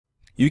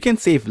You can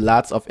save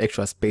lots of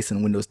extra space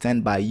in Windows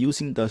 10 by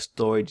using the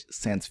Storage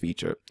Sense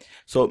feature.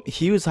 So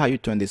here's how you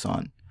turn this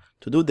on.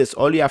 To do this,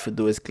 all you have to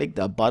do is click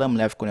the bottom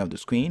left corner of the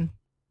screen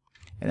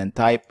and then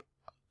type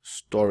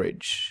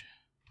storage.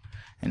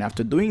 And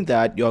after doing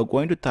that, you're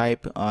going to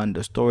type on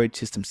the storage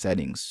system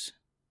settings.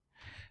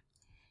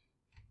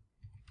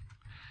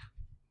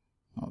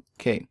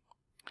 Okay.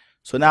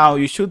 So now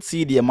you should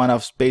see the amount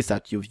of space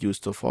that you've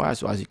used so far.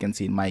 So as you can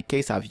see, in my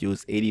case, I've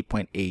used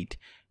 80.8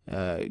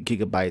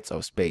 gigabytes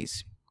of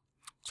space.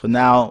 So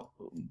now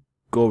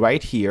go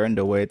right here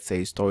under where it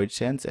says Storage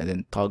Sense and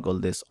then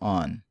toggle this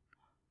on.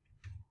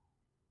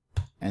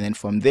 And then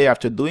from there,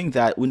 after doing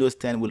that, Windows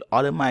 10 will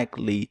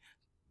automatically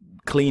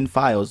clean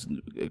files,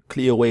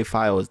 clear away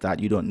files that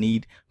you don't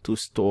need to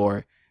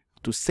store,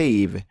 to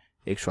save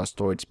extra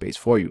storage space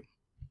for you.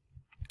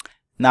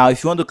 Now,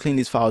 if you want to clean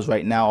these files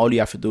right now, all you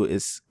have to do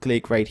is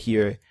click right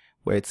here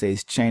where it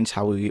says change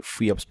how we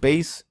free up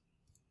space.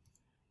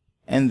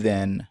 And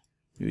then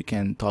you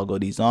can toggle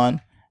these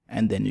on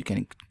and then you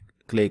can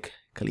click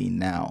clean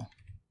now.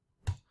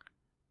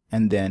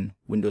 And then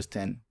Windows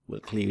 10 will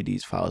clear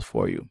these files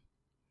for you.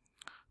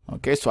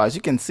 Okay, so as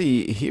you can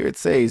see here, it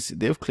says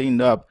they've cleaned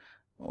up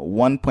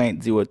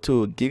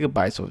 1.02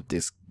 gigabytes of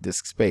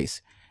disk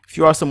space. If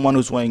you are someone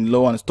who's running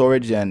low on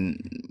storage, then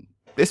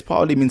this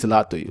probably means a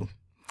lot to you.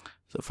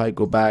 So if I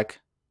go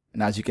back,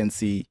 and as you can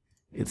see,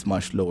 it's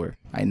much lower.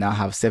 I now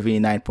have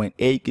 79.8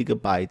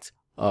 gigabytes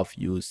of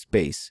used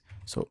space.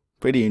 So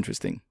pretty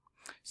interesting.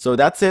 So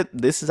that's it.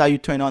 This is how you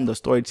turn on the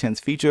Storage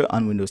Sense feature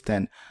on Windows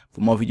 10.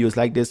 For more videos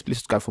like this, please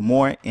subscribe for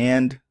more,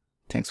 and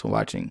thanks for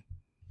watching.